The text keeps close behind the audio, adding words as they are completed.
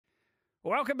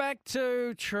Welcome back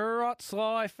to Trot's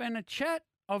Life and a chat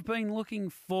I've been looking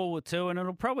forward to, and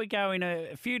it'll probably go in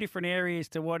a few different areas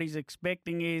to what he's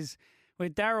expecting is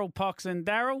with Darryl Poxon.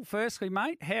 Darryl, firstly,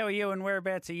 mate, how are you and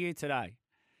whereabouts are you today?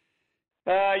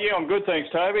 Yeah, I'm good, thanks,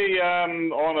 Toby.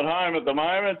 I'm at home at the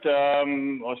moment.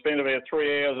 I spent about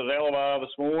 3 hours at Alabar this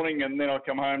morning, and then I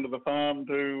come home to the farm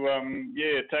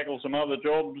to, tackle some other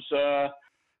jobs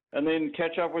and then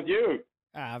catch up with you.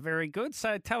 Very good.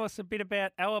 So tell us a bit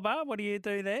about Alabar. What do you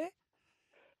do there?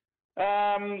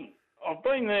 I've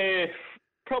been there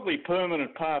probably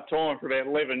permanent part-time for about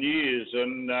 11 years,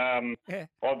 and I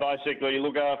basically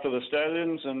look after the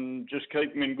stallions and just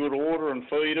keep them in good order and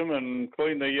feed them and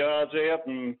clean their yards out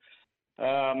and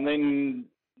then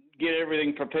get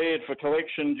everything prepared for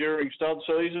collection during stud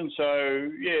season.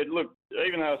 So, yeah, look,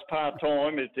 even though it's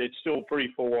part-time, it's still pretty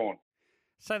full-on.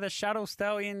 So the shuttle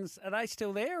stallions, are they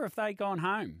still there or have they gone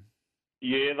home?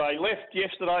 Yeah, they left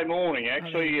yesterday morning,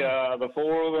 actually. The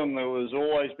four of them, there was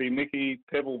Always Be Mickey,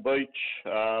 Pebble Beach,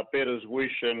 Better's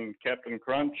Wish and Captain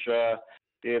Crunch.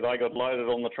 They got loaded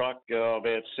on the truck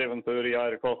about 7:30,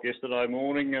 8 o'clock yesterday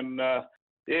morning, and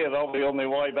they'll be on their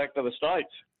way back to the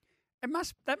States.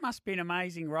 That must be an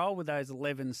amazing role with those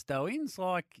 11 stallions.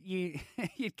 Like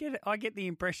I get the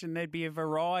impression there'd be a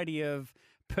variety of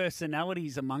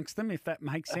personalities amongst them, if that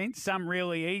makes sense. Some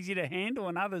really easy to handle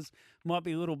and others might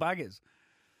be little buggers.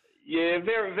 Yeah,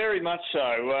 very, very much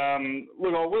so.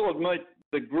 Look, I will admit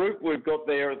the group we've got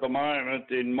there at the moment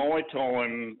in my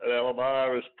time at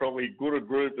Alabar is probably as good a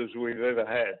group as we've ever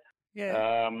had.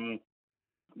 Yeah.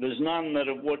 There's none that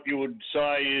are what you would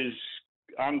say is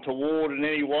untoward in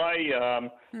any way.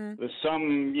 There's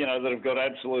some, that have got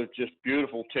absolute just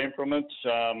beautiful temperaments.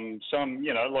 Some,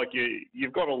 like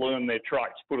you've got to learn their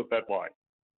traits, put it that way.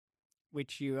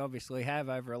 Which you obviously have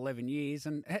over 11 years.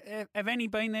 And have any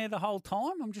been there the whole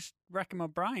time? I'm just racking my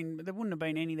brain. There wouldn't have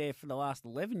been any there for the last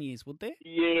 11 years, would there?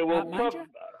 Yeah, well,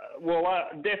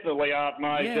 definitely Art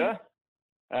Major. Yeah.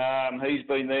 He's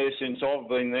been there since I've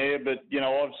been there, but,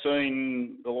 I've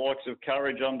seen the likes of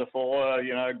Courage Under Fire,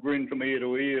 Grin from Ear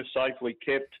to Ear, Safely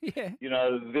Kept,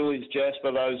 Village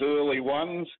Jasper, those early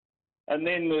ones. And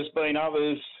then there's been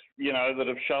others, that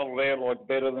have shuttled out like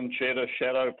Better Than Cheddar,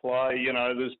 Shadow Play.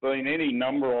 There's been any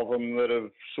number of them that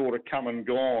have sort of come and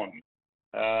gone.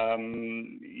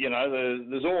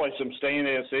 There's always some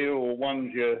standouts there or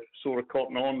ones you sort of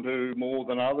cotton on to more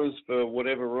than others for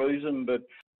whatever reason, but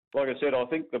like I said, I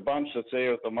think the bunch that's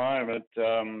there at the moment,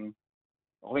 I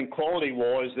think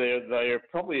quality-wise, they're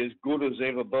probably as good as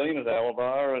ever been at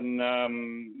Alabar, and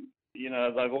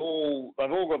they've all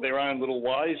got their own little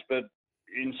ways. But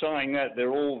in saying that,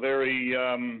 they're all very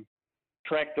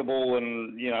tractable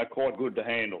and quite good to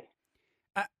handle.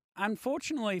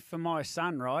 Unfortunately for my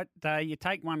son, right, you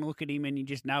take one look at him and you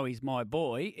just know he's my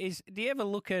boy. Do you ever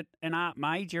look at an Art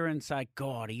Major and say,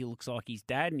 God, he looks like his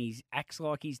dad and he acts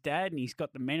like his dad and he's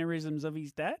got the mannerisms of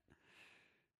his dad?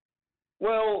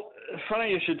 Well,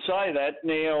 funny you should say that.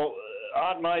 Now,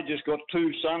 Art Major's got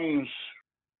two sons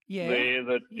there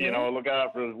that, I look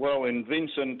after as well in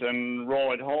Vincent and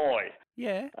Ride High.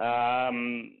 Yeah.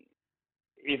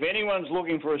 If anyone's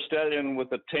looking for a stallion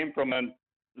with a temperament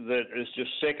that is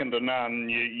just second to none,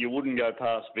 you wouldn't go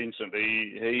past Vincent.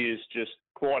 He is just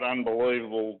quite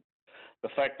unbelievable, the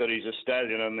fact that he's a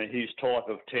stallion and his type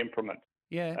of temperament.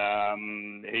 Yeah.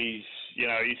 He's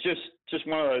just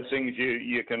one of those things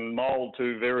you can mould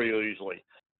to very easily.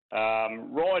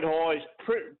 Ride High's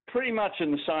pretty much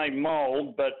in the same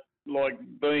mould, but like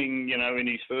being, in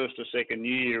his first or second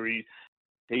year,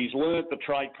 he's learnt the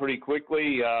trait pretty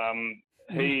quickly.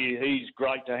 He's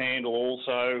great to handle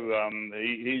also.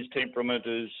 His temperament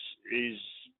is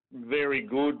very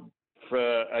good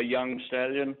for a young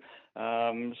stallion.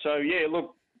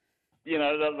 Look,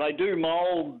 they do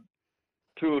mould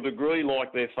to a degree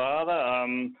like their father,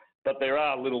 but there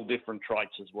are little different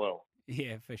traits as well.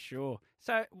 Yeah, for sure.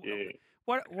 So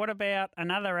what about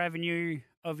another avenue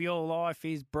of your life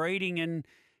is breeding, and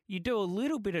you do a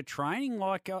little bit of training,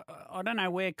 like I don't know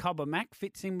where Cobber Mac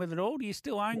fits in with it all. Do you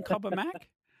still own Cobber Mac?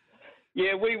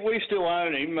 Yeah, we still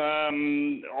own him.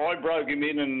 I broke him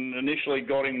in and initially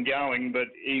got him going, but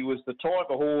he was the type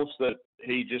of horse that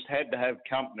he just had to have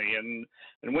company. And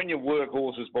when you work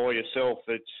horses by yourself,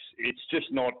 it's just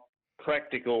not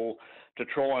practical to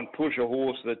try and push a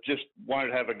horse that just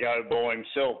won't have a go by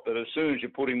himself. But as soon as you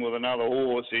put him with another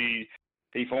horse, he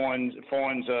finds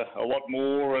a lot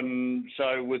more. And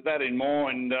so with that in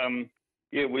mind,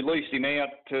 we leased him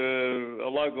out to a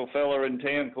local fella in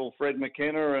town called Fred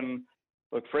McKenna. And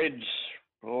look, Fred's,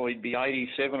 he'd be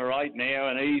 87 or 8 now,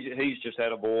 and he's just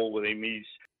had a ball with him.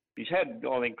 He's he's had,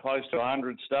 I think, close to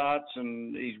 100 starts,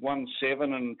 and he's won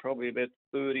 7 and probably about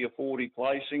 30 or 40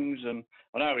 placings. And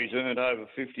I know he's earned over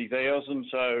 50,000.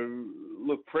 So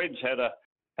look, Fred's had an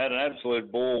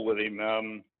absolute ball with him.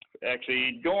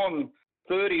 Actually, he'd gone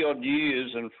 30 odd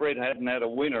years, and Fred hadn't had a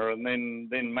winner, and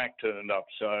then Mac turned up.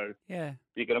 So Yeah.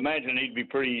 you can imagine he'd be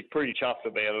pretty chuffed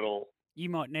about it all. You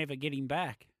might never get him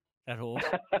back, that horse.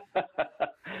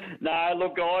 No,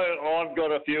 look, I've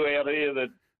got a few out here that,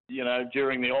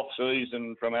 during the off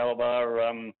season from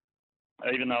Alabama,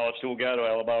 even though I still go to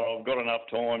Alabama, I've got enough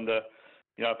time to,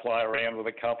 play around with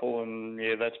a couple, and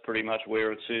yeah, that's pretty much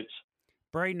where it sits.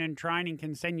 Breeding and training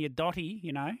can send you dotty,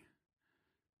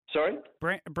 Sorry?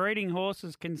 Breeding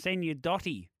horses can send you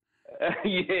dotty.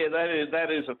 Yeah, that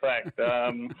is a fact.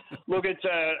 Look, it's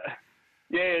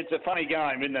a funny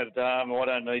game, isn't it? I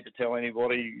don't need to tell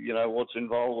anybody, what's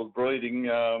involved with breeding.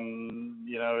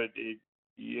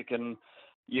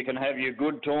 You can have your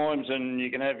good times, and you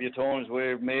can have your times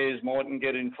where mares mightn't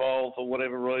get involved for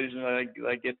whatever reason.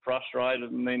 They get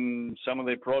frustrated, and then some of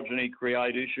their progeny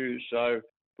create issues. So,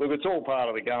 look, it's all part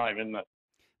of the game, isn't it?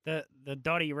 The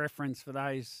Dotty reference, for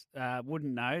those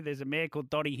wouldn't know, there's a mare called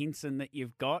Dotty Hinson that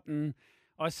you've got, and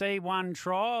I see one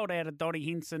trialled out of Dotty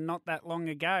Hinson not that long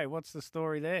ago. What's the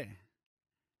story there?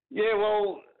 Yeah,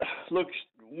 well, look,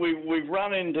 we've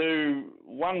run into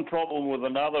one problem with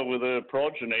another with her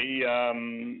progeny.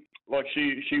 Like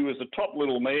she was a top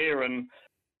little mare, and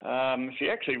she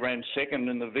actually ran second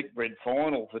in the Vic Bred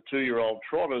final for 2-year-old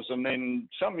trotters. And then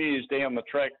some years down the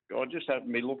track, I just happened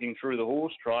to be looking through the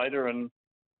horse trader, and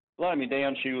blow me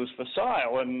down, she was for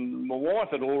sale. And my wife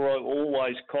had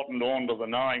always cottoned on to the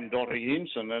name Dotty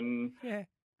Hinson, and yeah.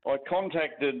 I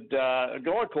contacted a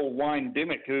guy called Wayne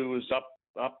Dimmick, who was up,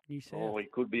 he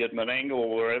could be at Menangle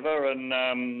or wherever,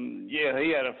 and he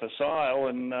had it for sale.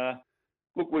 And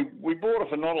look, we bought her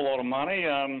for not a lot of money.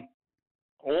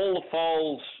 All the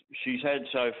foals she's had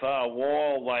so far,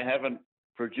 while they haven't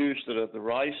produced it at the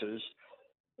races,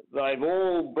 they've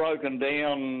all broken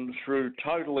down through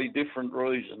totally different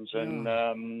reasons. And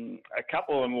a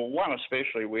couple of them, well, one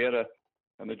especially, we had a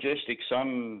Majestic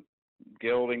Sun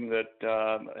gelding that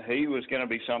he was going to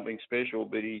be something special,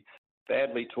 but he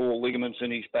badly tore ligaments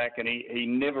in his back, and he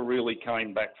never really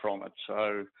came back from it.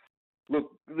 So,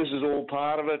 look, this is all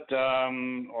part of it.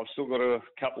 I've still got a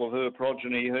couple of her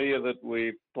progeny here that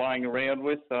we're playing around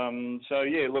with. So,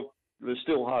 yeah, look, there's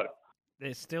still hope.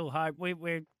 There's still hope.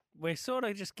 We're sort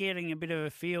of just getting a bit of a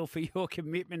feel for your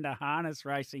commitment to harness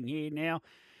racing here. Now,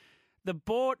 the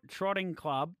Bort Trotting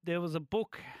Club, there was a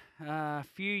book a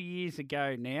few years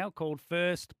ago now called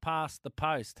First Past the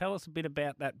Post. Tell us a bit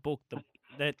about that book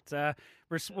that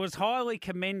was highly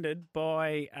commended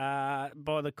by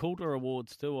the Coulter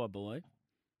Awards too, I believe.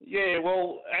 Yeah,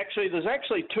 well, actually, there's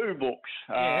actually 2 books.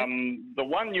 Yeah. The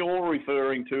one you're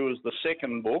referring to is the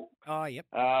second book. Oh, yep.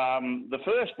 The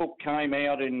first book came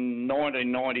out in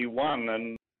 1991,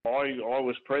 and I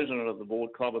was president of the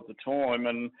board club at the time.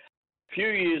 And a few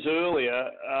years earlier,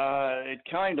 it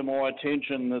came to my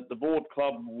attention that the board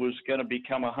club was going to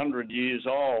become 100 years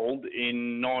old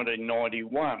in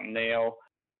 1991. Now,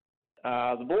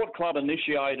 the board club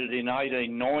initiated in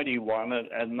 1891,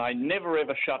 and they never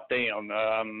ever shut down.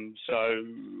 So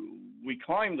we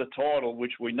claim the title,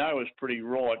 which we know is pretty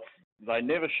right. They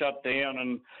never shut down,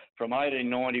 and from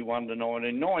 1891 to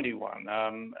 1991.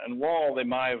 And while there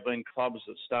may have been clubs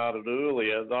that started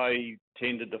earlier, they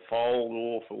tended to fold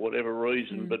or for whatever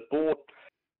reason, but Bort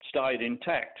stayed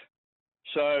intact.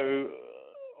 So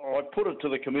I put it to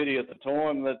the committee at the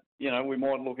time that, we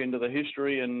might look into the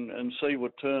history and see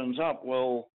what turns up.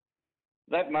 Well,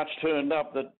 that much turned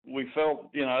up that we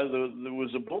felt, there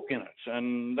was a book in it,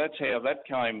 and that's how that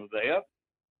came about.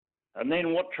 And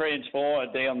then what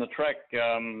transpired down the track,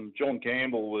 John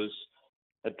Campbell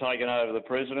had taken over the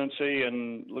presidency,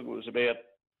 and look, it was about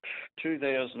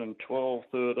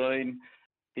 2012-13.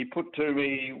 He put to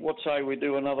me, what say we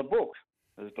do another book?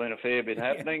 There's been a fair bit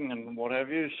happening and what have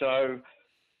you. So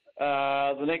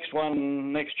the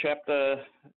next chapter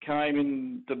came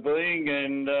into being,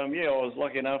 and I was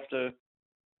lucky enough to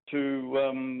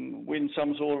win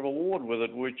some sort of award with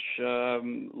it, which,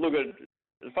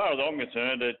 as far as I'm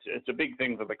concerned, it's a big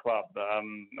thing for the club.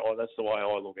 That's the way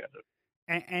I look at it.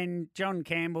 And John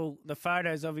Campbell, the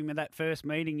photos of him at that first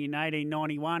meeting in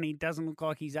 1891, he doesn't look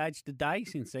like he's aged a day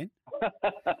since then.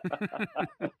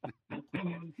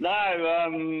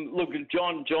 No, look,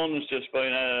 John's just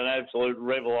been an absolute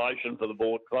revelation for the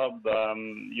board club.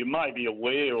 You may be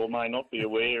aware or may not be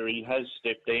aware, he has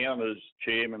stepped down as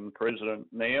chairman and president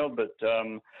now, but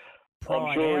I'm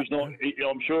sure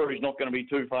he's not going to be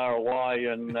too far away.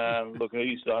 And look,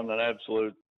 he's done an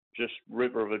absolute just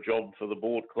ripper of a job for the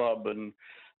Board Club. And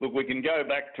look, we can go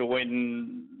back to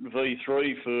when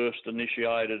V3 first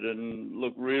initiated, and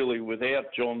look, really without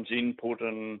John's input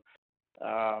and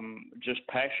just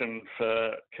passion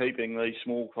for keeping these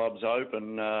small clubs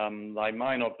open, they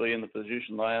may not be in the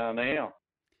position they are now.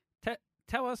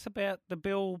 Tell us about the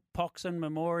Bill Poxon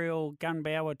Memorial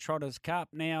Gunbower Trotters Cup.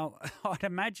 Now, I'd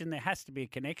imagine there has to be a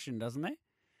connection, doesn't there?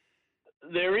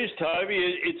 There is, Toby.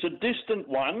 It's a distant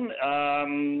one.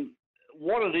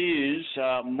 What it is,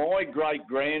 my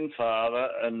great-grandfather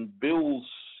and Bill's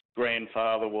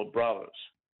grandfather were brothers.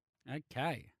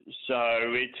 Okay.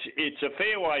 So it's a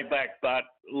fair way back, but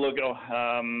look,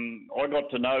 I got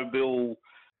to know Bill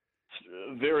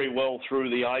very well through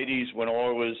the 80s when I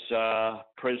was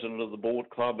president of the Board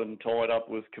Club and tied up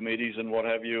with committees and what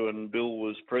have you, and Bill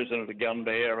was president of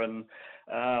Gunbower.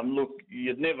 And look,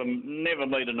 you'd never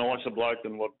meet a nicer bloke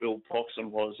than what Bill Poxon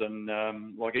was, and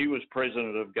he was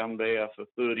president of Gunbower for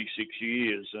 36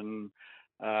 years, and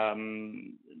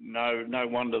no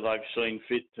wonder they've seen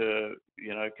fit to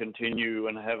continue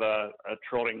and have a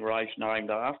trotting race named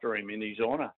after him in his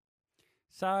honour.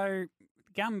 So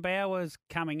Gunbower's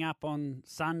coming up on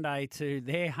Sunday to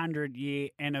their 100-year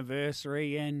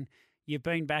anniversary, and you've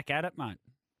been back at it, mate.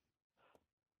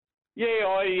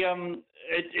 Yeah,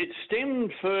 it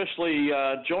stemmed firstly.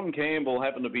 John Campbell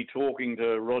happened to be talking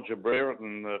to Roger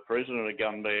Brereton, the president of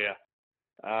Gunbower.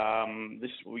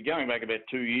 We're going back about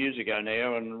 2 years ago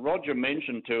now, and Roger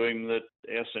mentioned to him that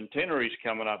our centenary's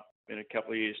coming up in a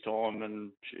couple of years' time,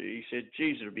 and he said,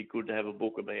 geez, it'd be good to have a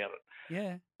book about it.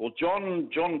 Yeah. Well,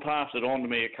 John passed it on to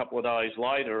me a couple of days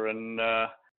later, and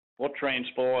what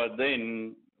transpired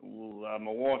then, my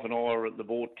wife and I were at the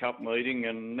Board Cup meeting,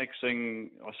 and next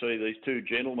thing I see these two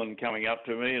gentlemen coming up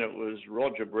to me, and it was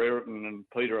Roger Brereton and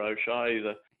Peter O'Shea,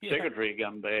 the secretary of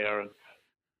Gunbower. And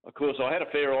of course, I had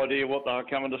a fair idea what they were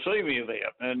coming to see me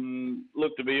about. And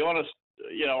look, to be honest,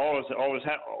 I always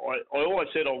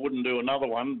said I wouldn't do another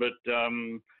one, but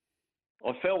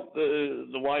I felt the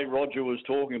way Roger was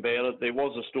talking about it, there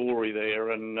was a story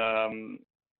there, and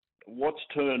what's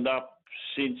turned up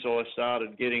since I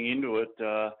started getting into it,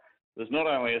 there's not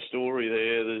only a story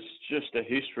there, there's just a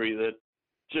history that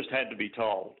just had to be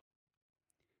told.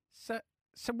 So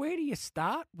where do you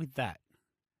start with that?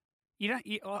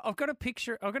 I've got a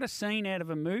picture, I've got a scene out of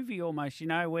a movie almost,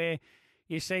 where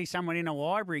you see someone in a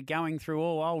library going through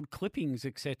all old clippings,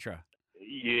 etc.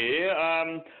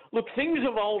 Yeah. Look, things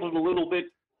have altered a little bit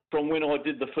from when I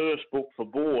did the first book for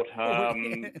Bort.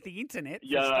 The internet.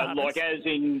 Yeah, as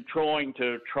in trying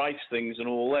to trace things and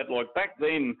all that. Like back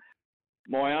then,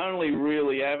 my only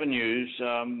really avenues,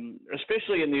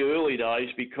 especially in the early days,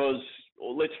 because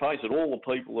let's face it, all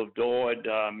the people have died.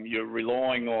 You're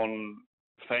relying on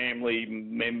family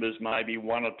members, maybe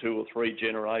one or two or three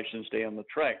generations down the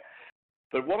track.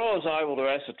 But what I was able to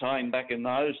ascertain back in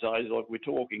those days, like we're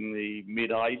talking the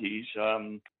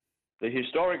mid-80s, the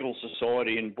Historical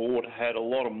Society in Bort had a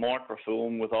lot of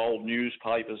microfilm with old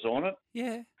newspapers on it.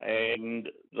 Yeah. And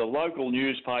the local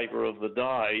newspaper of the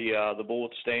day, the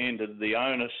Bort Standard, the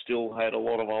owner still had a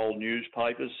lot of old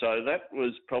newspapers. So that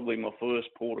was probably my first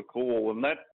port of call. And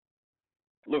I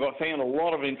found a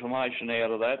lot of information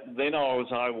out of that. Then I was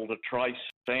able to trace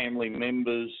family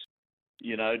members,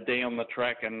 down the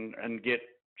track and get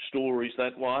stories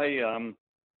that way.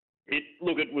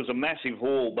 It was a massive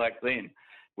haul back then.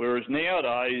 Whereas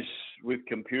nowadays, with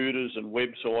computers and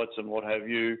websites and what have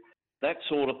you, that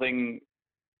sort of thing,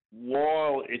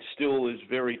 while it still is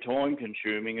very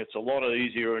time-consuming, it's a lot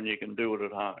easier and you can do it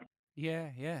at home.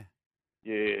 Yeah.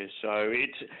 Yeah, so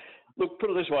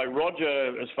put it this way,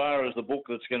 Roger, as far as the book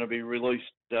that's going to be released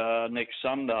next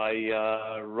Sunday,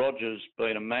 Roger's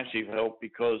been a massive help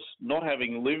because not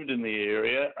having lived in the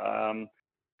area,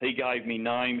 he gave me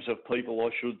names of people I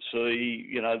should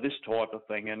see, this type of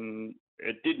thing. And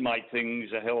it did make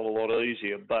things a hell of a lot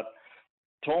easier. But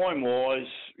time-wise,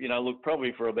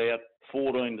 probably for about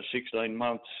 14 to 16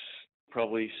 months,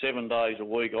 probably 7 days a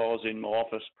week, I was in my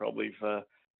office probably for,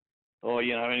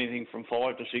 anything from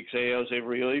 5 to 6 hours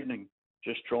every evening,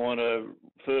 just trying to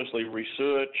firstly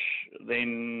research,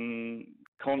 then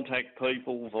contact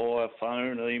people via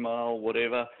phone, email,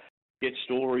 whatever, get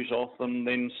stories off them,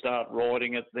 then start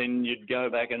writing it, then you'd go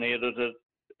back and edit it.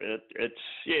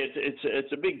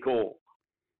 It's a big call.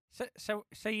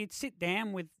 So you'd sit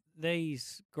down with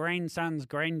these grandsons,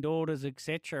 granddaughters,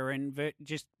 etc., and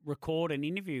just record an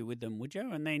interview with them, would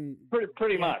you? And then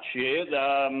pretty much, yeah.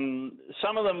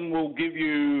 Some of them will give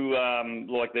you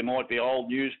there might be old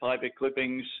newspaper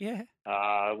clippings. Yeah.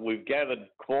 We've gathered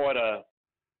quite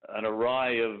an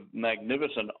array of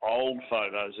magnificent old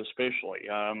photos, especially.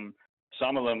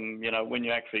 some of them, when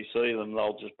you actually see them,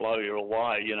 they'll just blow you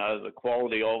away. The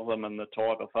quality of them and the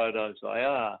type of photos they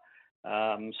are.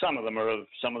 Some of them are of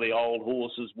some of the old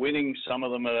horses winning. Some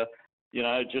of them are,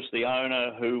 just the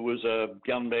owner who was a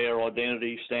gun bear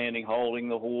identity standing holding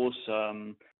the horse.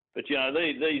 But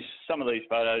some of these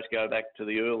photos go back to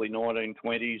the early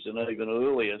 1920s and even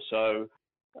earlier. So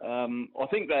I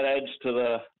think that adds to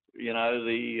the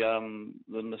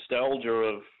nostalgia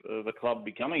of a club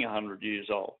becoming 100 years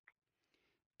old.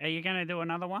 Are you going to do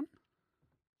another one?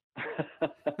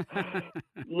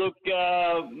 Look,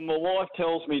 my wife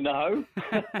tells me no.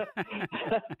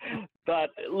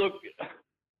 But look,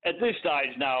 at this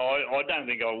stage, no, I don't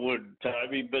think I would,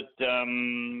 Toby. But,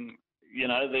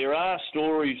 there are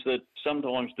stories that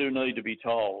sometimes do need to be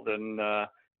told. And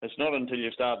it's not until you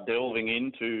start delving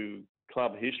into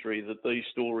club history that these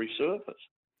stories surface.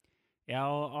 Yeah,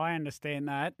 well, I understand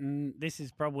that, and this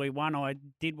is probably one I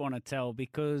did want to tell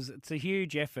because it's a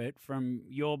huge effort from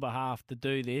your behalf to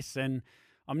do this, and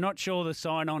I'm not sure the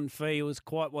sign-on fee was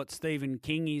quite what Stephen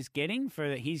King is getting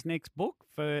for his next book,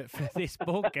 for this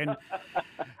book, and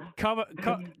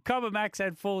Cobber Max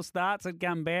had 4 starts at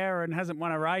Gumbera and hasn't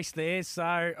won a race there, so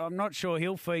I'm not sure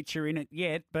he'll feature in it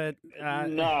yet. But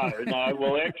No.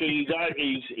 Well, actually,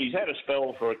 he's had a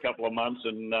spell for a couple of months,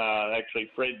 and actually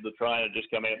Fred, the trainer,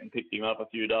 just come out and picked him up a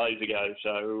few days ago.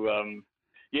 So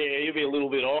he'll be a little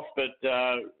bit off. But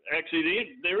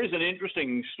actually, there is an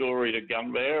interesting story to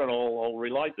Gumbera, and I'll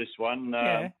relate this one.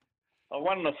 Yeah. I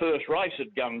won the first race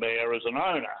at Gumbera as an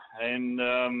owner,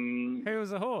 and who was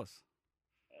the horse?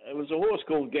 It was a horse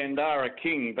called Gandara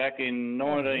King back in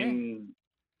 19...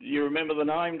 You remember the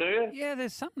name, do you? Yeah,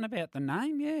 there's something about the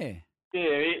name, yeah.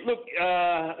 Yeah, look,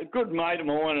 a good mate of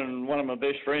mine and one of my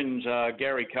best friends,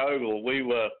 Gary Kogel, we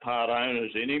were part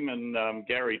owners in him, and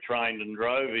Gary trained and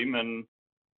drove him, and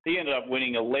he ended up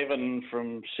winning 11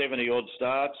 from 70-odd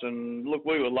starts, and look,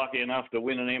 we were lucky enough to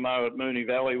win an MO at Moonee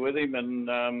Valley with him,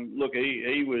 and look,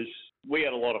 we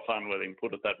had a lot of fun with him,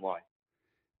 put it that way.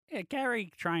 Yeah,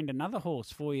 Gary trained another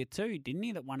horse for you too, didn't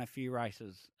he, that won a few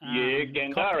races? Yeah,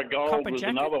 Gandara Gold was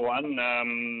another one.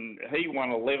 He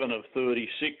won 11 of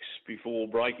 36 before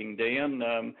breaking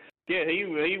down.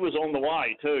 He was on the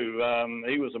way too.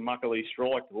 He was a muckily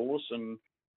striked horse, and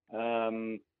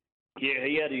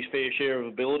he had his fair share of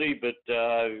ability, but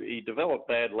he developed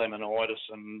bad laminitis,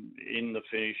 and in the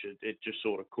finish it just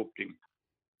sort of cooked him.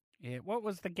 Yeah, what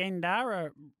was the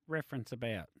Gandara reference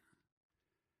about?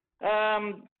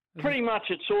 Pretty much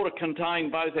it sort of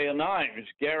contained both our names,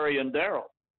 Gary and Darryl.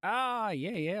 Ah,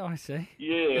 yeah, I see.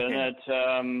 Yeah,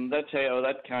 and that's how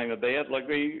that came about. Like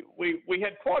we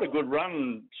had quite a good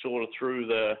run sort of through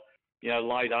the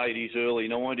late 80s, early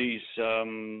 90s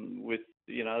with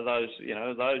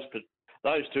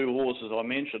those 2 horses I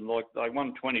mentioned. Like they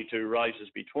won 22 races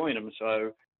between them.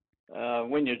 So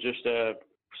when you're just a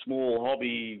small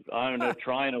hobby owner,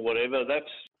 trainer, whatever,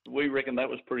 we reckon that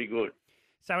was pretty good.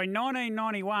 So in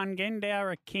 1991,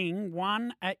 Gandara King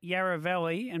won at Yarra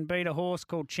Valley and beat a horse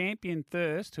called Champion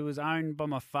Thirst, who was owned by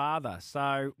my father.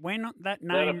 So when that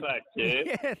name, that's a fact,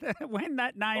 yeah. When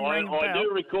that name rang a bell, I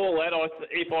do recall that.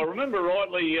 If I remember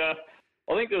rightly, I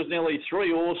think there was nearly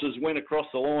 3 horses went across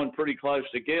the line pretty close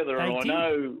together, and I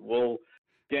know. Well,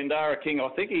 Gandara King, I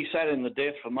think he sat in the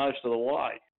death for most of the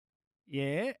way.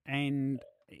 Yeah, and.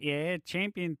 Yeah,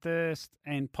 Champion Thirst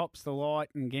and Pops the Light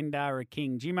and Gandara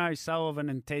King. Jim O'Sullivan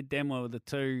and Ted Demler were the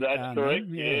 2. That's correct.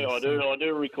 Yeah, I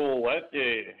do recall that.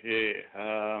 Yeah.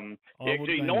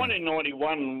 Actually,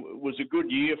 1991 was a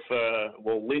good year for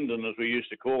Lyndon, as we used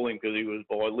to call him, because he was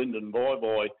by Lyndon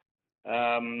Bye-Bye.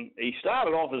 He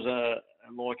started off as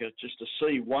just a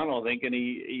C1, I think, and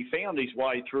he found his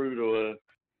way through to a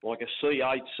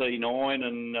C8, C9,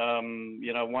 and,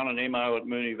 won an MO at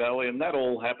Moonee Valley, and that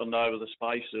all happened over the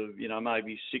space of,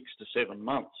 maybe 6 to 7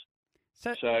 months.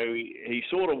 So he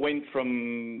sort of went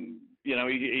from,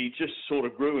 he just sort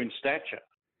of grew in stature.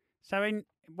 So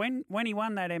when he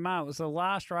won that MO, it was the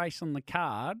last race on the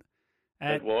card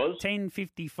at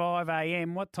 10:55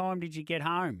 a.m. What time did you get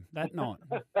home that night?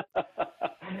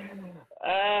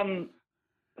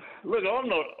 Look, I don't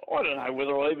know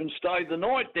whether I even stayed the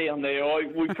night down there.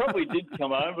 We probably did come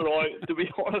home, but to be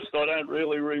honest, I don't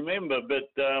really remember.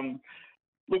 But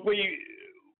look,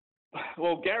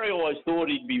 Gary always thought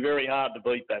he'd be very hard to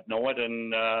beat that night,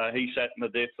 and he sat in the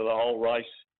death for the whole race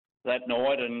that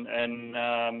night,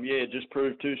 and just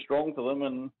proved too strong for them.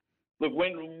 And look,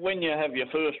 when you have your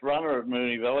first runner at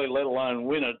Moonee Valley, let alone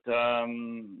win it,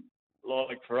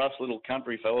 like for us little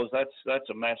country fellas, that's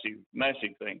a massive,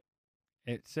 massive thing.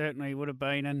 It certainly would have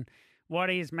been. And what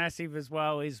is massive as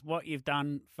well is what you've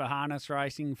done for harness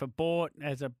racing, for Bort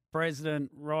as a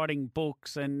president, writing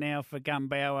books, and now for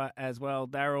Gumbauer as well.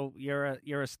 Darryl,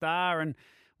 you're a star, and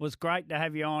was great to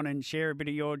have you on and share a bit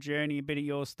of your journey, a bit of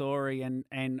your story.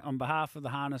 And on behalf of the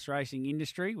harness racing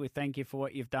industry, we thank you for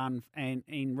what you've done and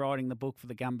in writing the book for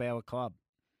the Gumbauer Club.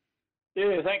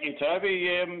 Yeah, thank you,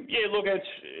 Toby. Look,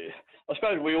 I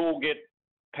suppose we all get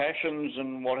passions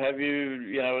and what have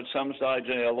you, at some stage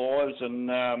in our lives.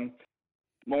 And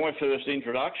my first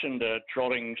introduction to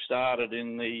trotting started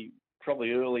in the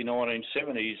probably early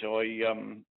 1970s.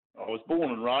 I was born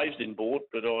and raised in Bort,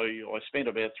 but I spent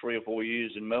about 3 or 4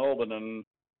 years in Melbourne, and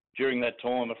during that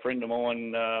time a friend of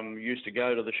mine used to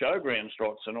go to the showground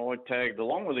trots, and I tagged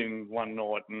along with him one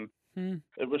night, and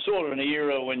it was sort of an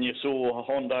era when you saw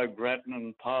Hondo Grattan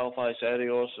and Paleface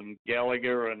Adios and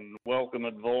Gallagher and Welcome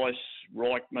Advice,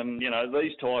 Reichman,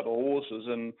 these type of horses,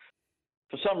 and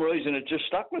for some reason it just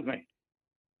stuck with me.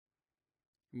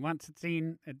 Once it's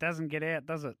in, it doesn't get out,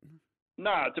 does it?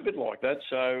 No, it's a bit like that.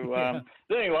 So,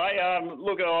 but anyway,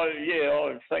 look,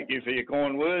 I thank you for your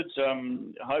kind words.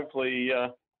 Hopefully, a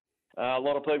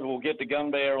lot of people will get to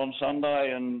Gumbauer on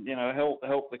Sunday and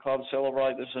help the club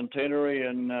celebrate the centenary.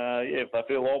 And if they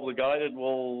feel obligated,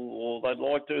 or they'd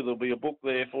like to, there'll be a book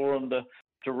there for them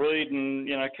to read and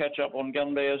catch up on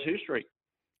Gumbauer's history.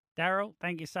 Darryl,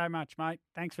 thank you so much, mate.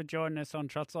 Thanks for joining us on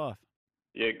Trots Life.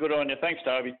 Yeah, good on you. Thanks,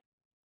 Toby.